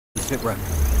sit rep.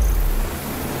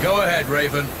 Go ahead,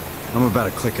 Raven. I'm about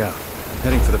to click out.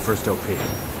 Heading for the first OP.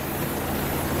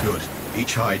 Good.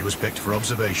 Each hide was picked for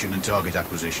observation and target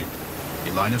acquisition.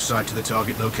 Your line of sight to the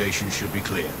target location should be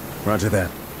clear. Roger that.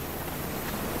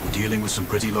 We're dealing with some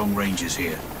pretty long ranges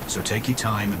here, so take your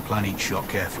time and plan each shot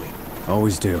carefully.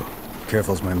 Always do.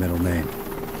 Careful's my middle name.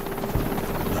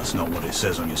 That's not what it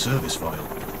says on your service file.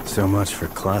 So much for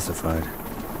classified.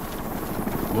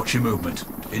 Watch your movement.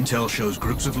 Intel shows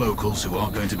groups of locals who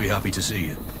aren't going to be happy to see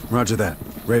you. Roger that.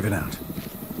 Raven out.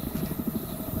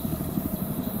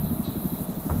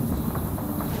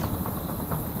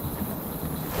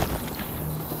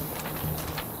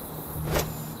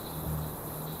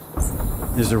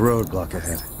 There's a roadblock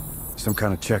ahead. Some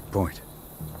kind of checkpoint.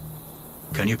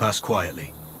 Can you pass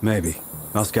quietly? Maybe.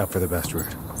 I'll scout for the best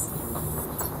route.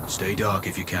 Stay dark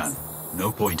if you can. No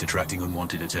point attracting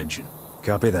unwanted attention.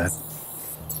 Copy that.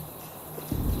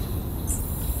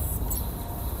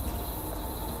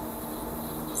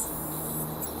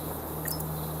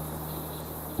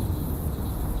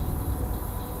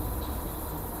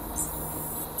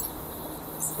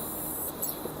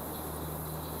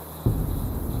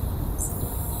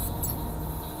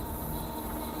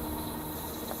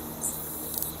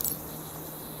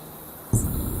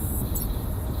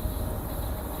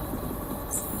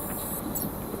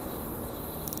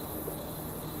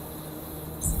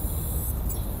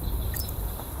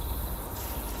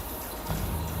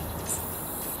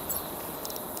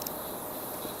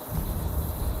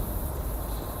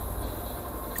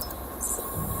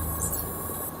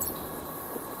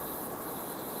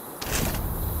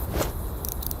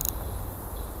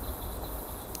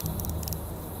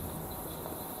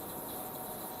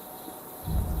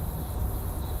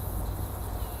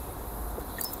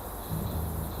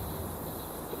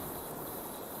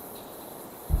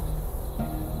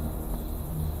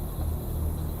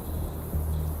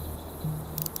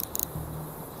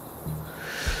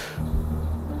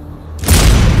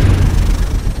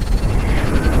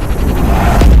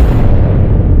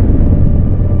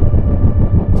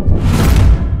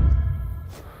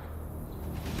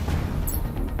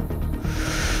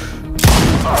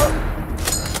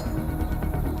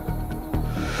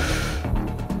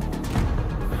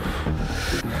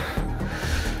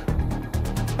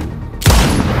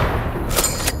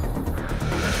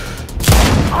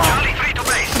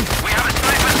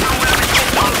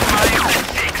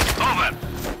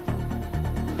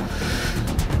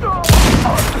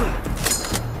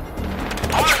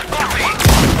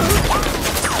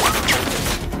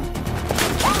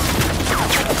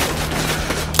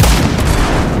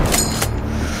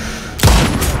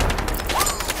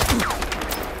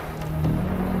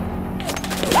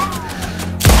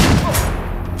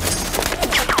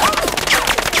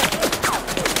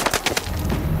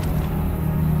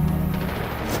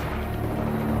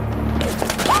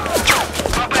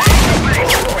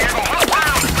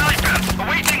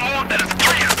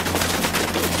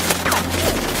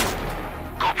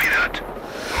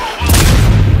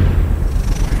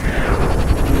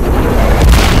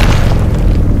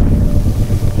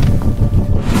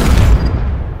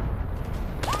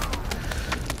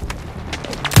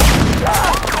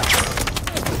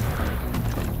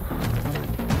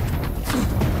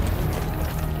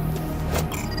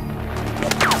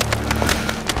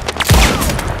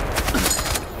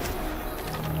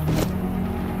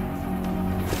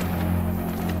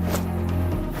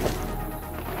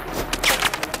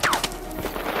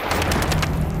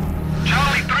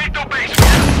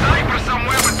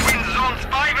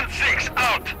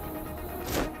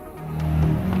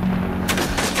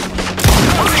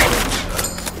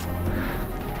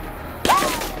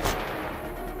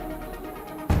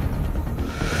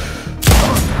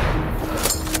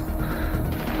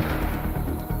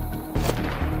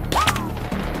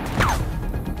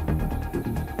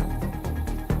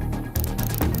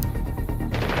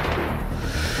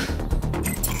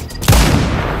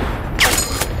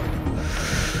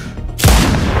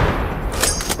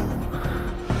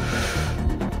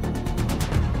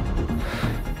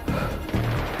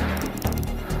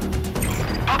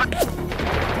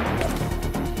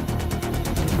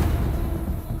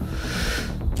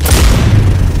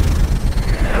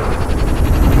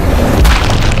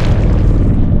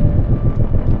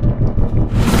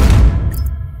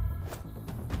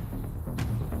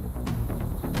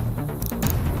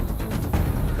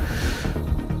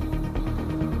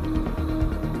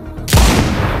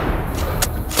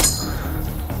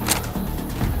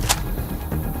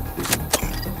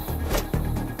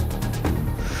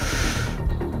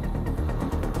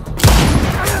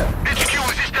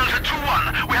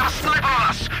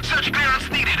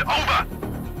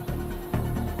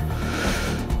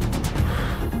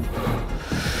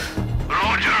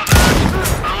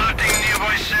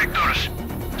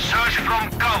 from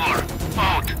cover.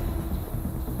 Out.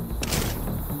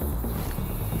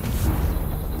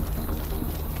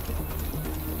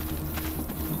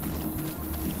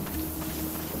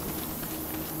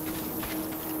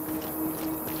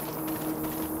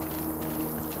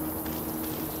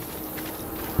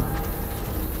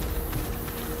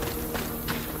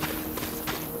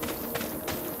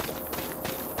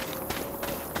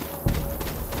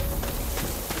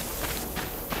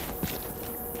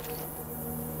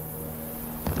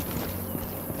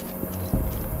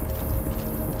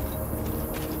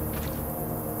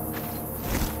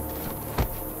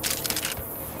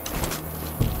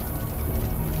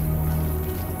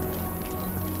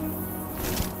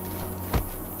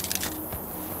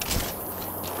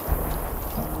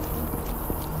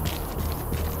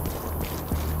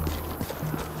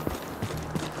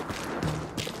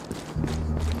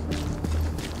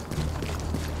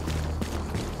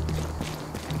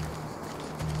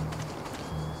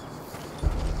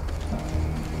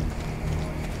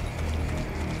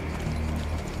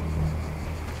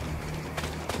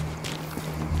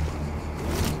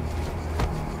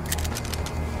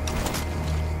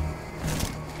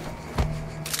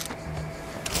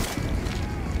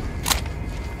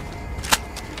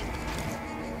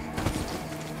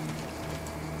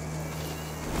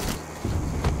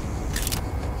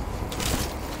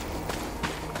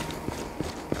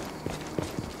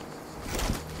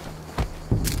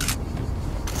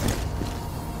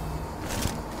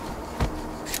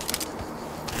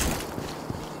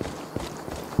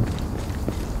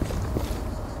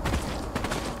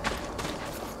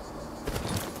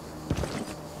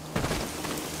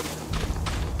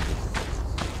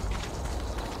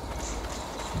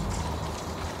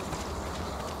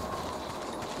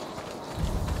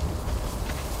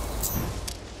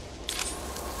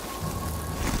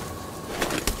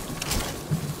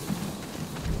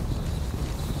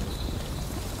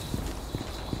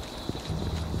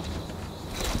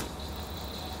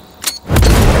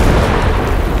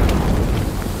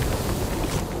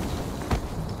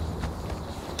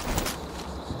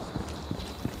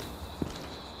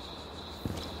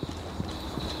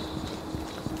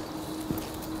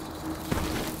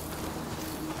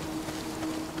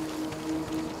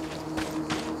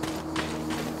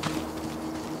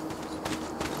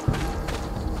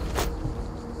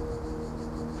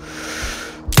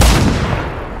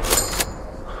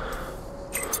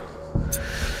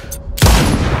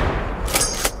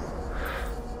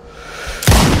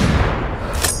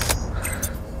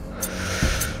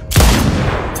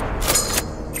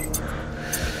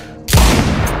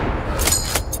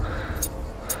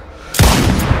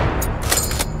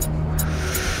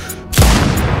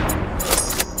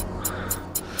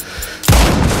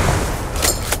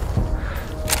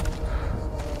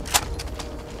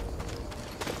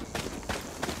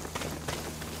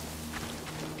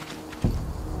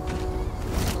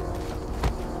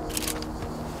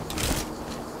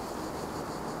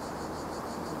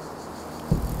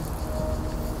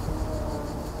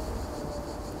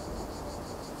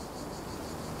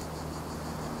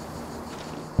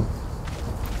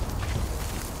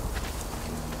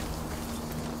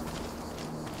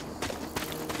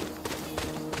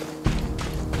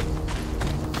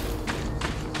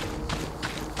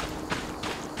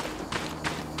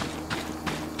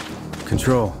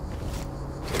 Control.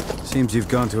 Seems you've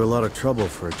gone to a lot of trouble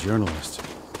for a journalist.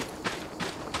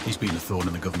 He's been a thorn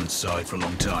in the government's side for a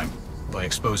long time, by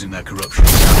exposing their corruption.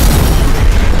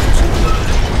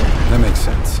 That makes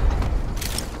sense.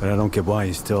 But I don't get why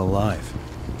he's still alive.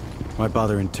 Why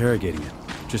bother interrogating him?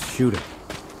 Just shoot him.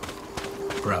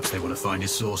 Perhaps they want to find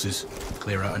his sources,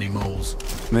 clear out any moles.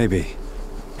 Maybe.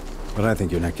 But I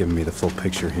think you're not giving me the full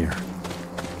picture here.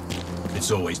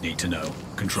 It's always need to know.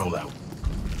 Control out.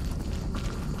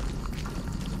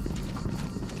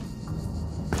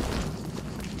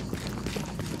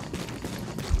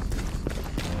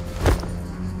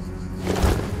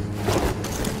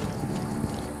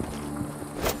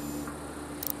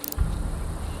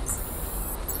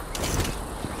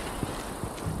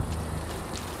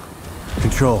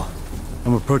 Control.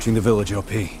 I'm approaching the village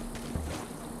OP.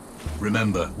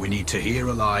 Remember, we need Tahir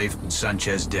alive and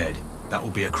Sanchez dead. That will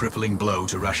be a crippling blow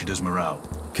to Rashida's morale.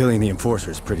 Killing the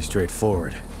enforcer is pretty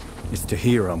straightforward. It's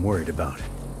Tahir I'm worried about.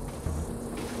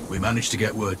 We managed to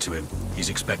get word to him. He's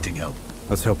expecting help.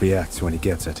 Let's hope he acts when he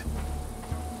gets it.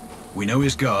 We know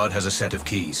his guard has a set of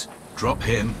keys. Drop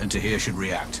him and Tahir should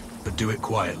react, but do it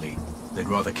quietly. They'd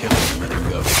rather kill him than let him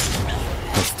go.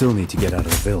 I'll still need to get out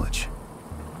of the village.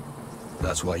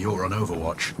 That's why you're on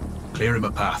Overwatch. Clear him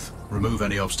a path. Remove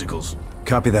any obstacles.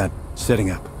 Copy that.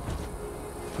 Setting up.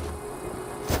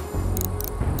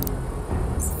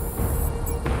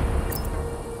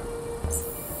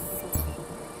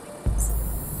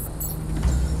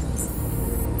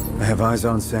 I have eyes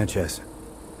on Sanchez.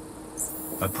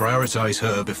 I'd prioritize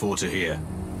her before Tahir.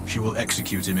 She will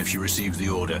execute him if she receives the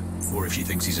order, or if she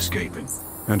thinks he's escaping.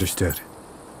 Understood.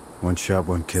 One shot,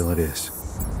 one kill it is.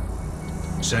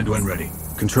 Send when ready.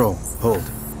 Control, hold.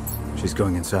 She's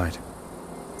going inside.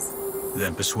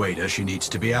 Then persuade her she needs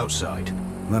to be outside.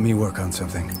 Let me work on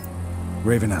something.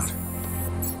 Raven out.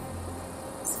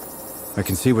 I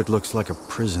can see what looks like a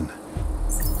prison.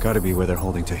 Gotta be where they're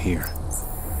holding Tahir.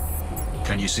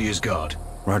 Can you see his guard?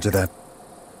 Roger that.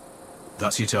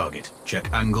 That's your target.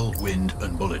 Check angle, wind,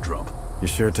 and bullet drop. You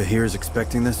sure Tahir's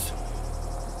expecting this?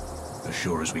 As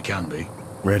sure as we can be.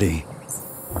 Ready.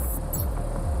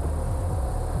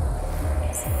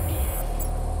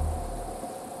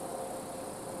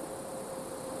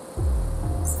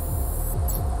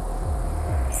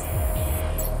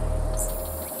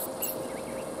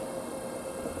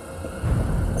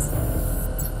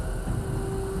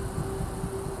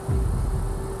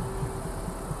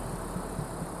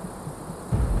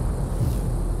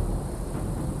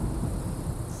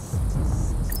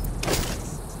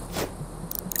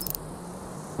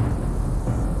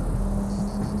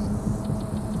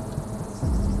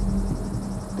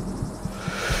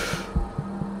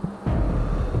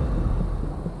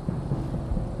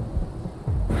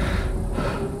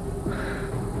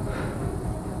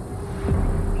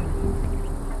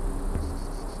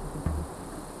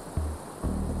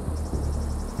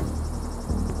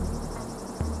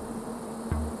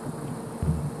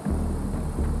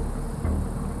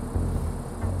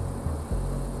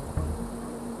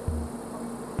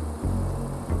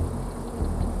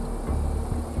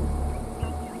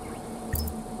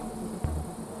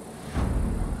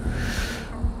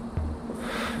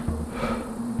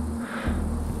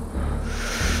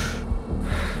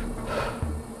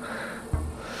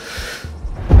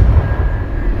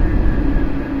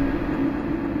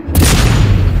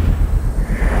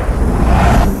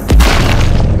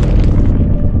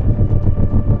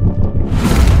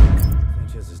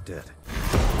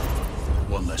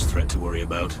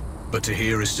 But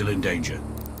Tahir is still in danger.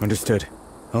 Understood.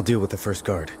 I'll deal with the first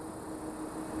guard.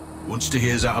 Once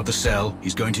Tahir's out of the cell,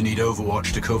 he's going to need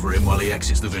Overwatch to cover him while he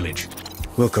exits the village.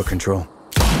 Wilco control.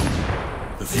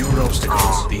 The fewer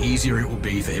obstacles, the easier it will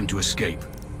be for him to escape.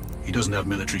 He doesn't have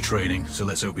military training, so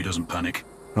let's hope he doesn't panic.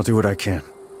 I'll do what I can.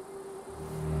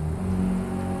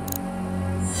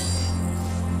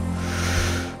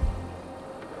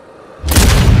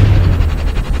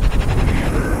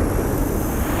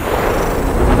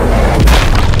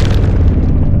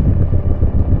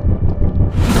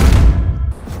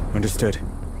 Understood.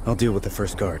 I'll deal with the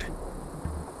first guard.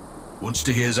 Once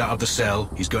Tahir's out of the cell,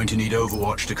 he's going to need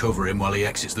Overwatch to cover him while he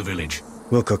exits the village.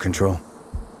 Wilco control.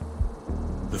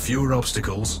 The fewer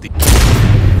obstacles, the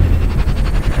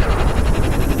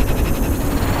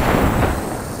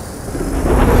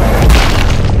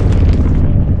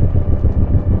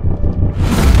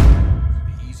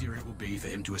easier it will be for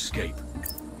him to escape.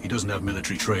 He doesn't have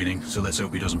military training, so let's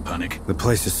hope he doesn't panic. The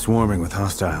place is swarming with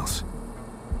hostiles.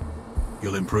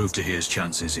 You'll improve Tahir's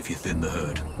chances if you thin the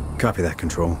herd. Copy that,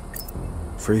 Control.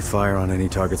 Free fire on any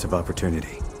targets of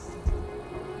opportunity.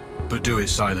 But do it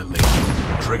silently.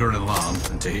 Trigger an alarm,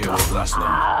 and Tahir won't last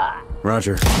long.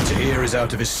 Roger. Tahir is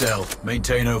out of his cell.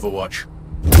 Maintain Overwatch.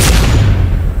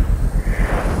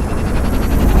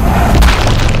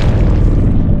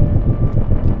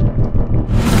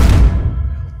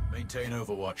 Maintain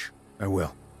Overwatch. I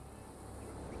will.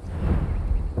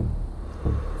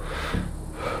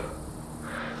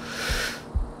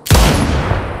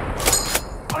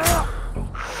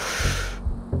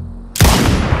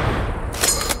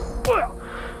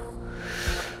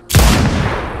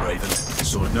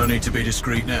 No need to be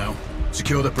discreet now.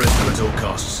 Secure the prisoner at all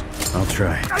costs. I'll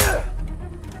try.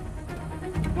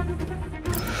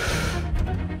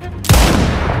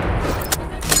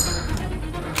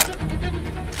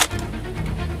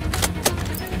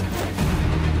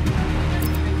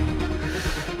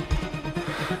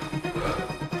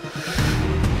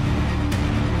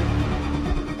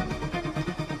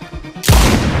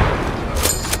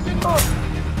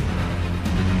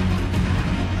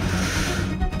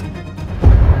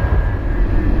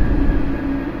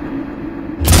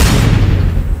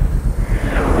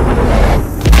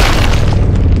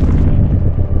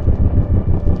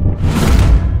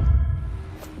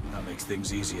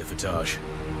 Things easier for Taj.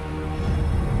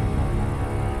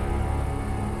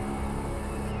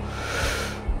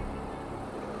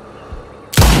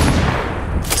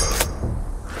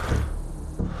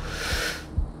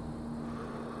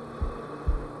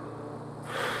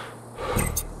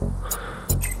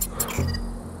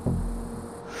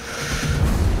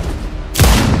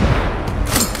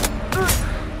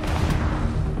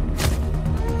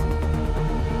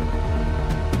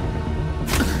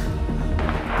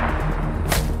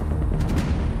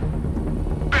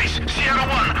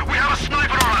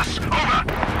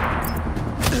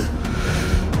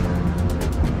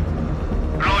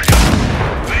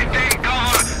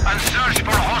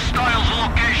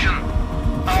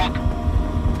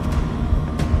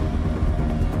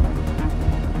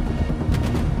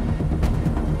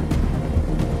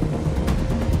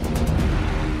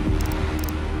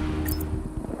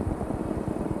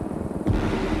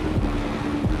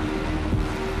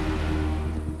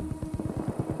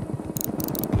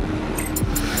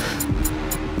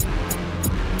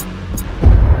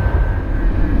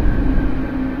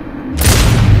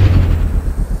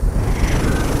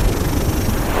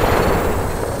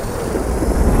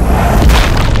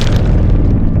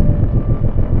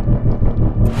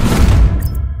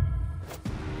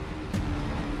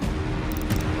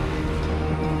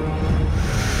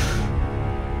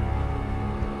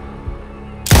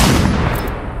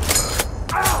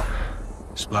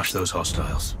 Splash those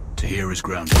hostiles. Tahir is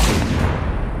grounded.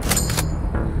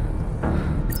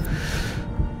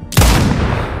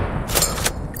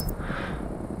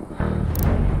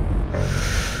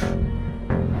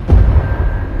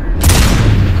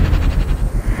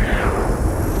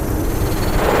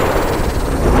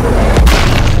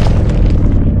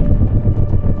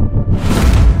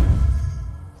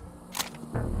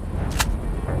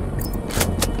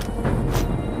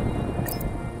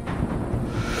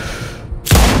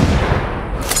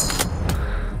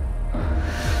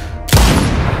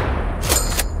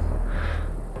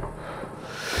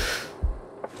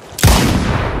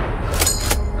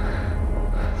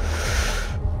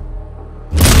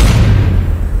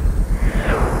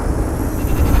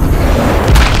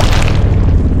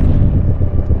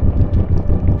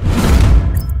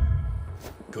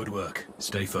 Good work.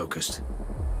 Stay focused.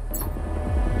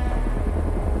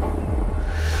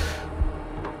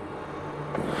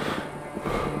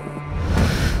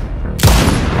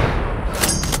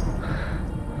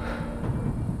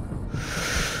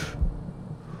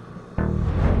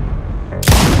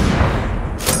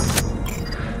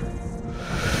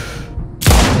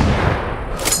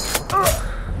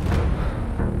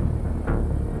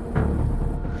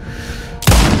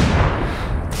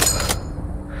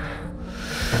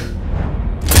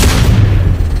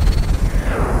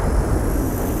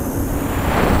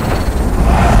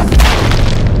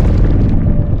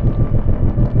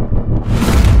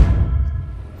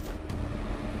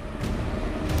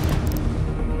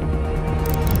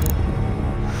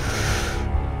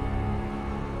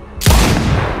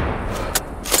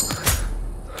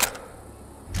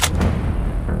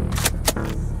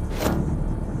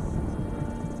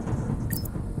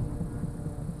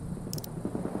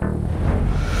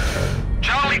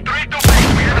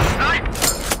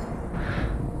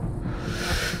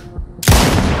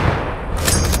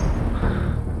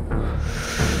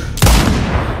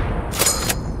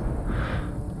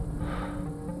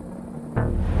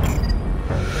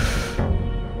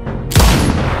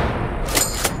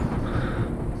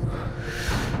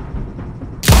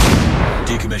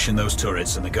 Decommission those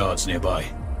turrets and the guards nearby.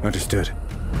 Understood.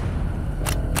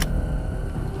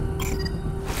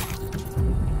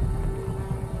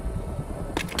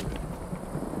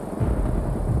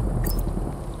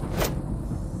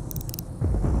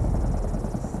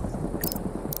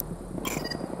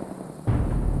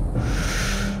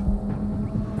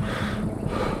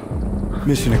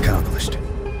 Mission accomplished.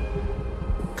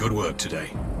 Good work today.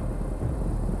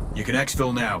 You can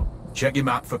exfil now. Check your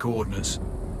map for coordinates.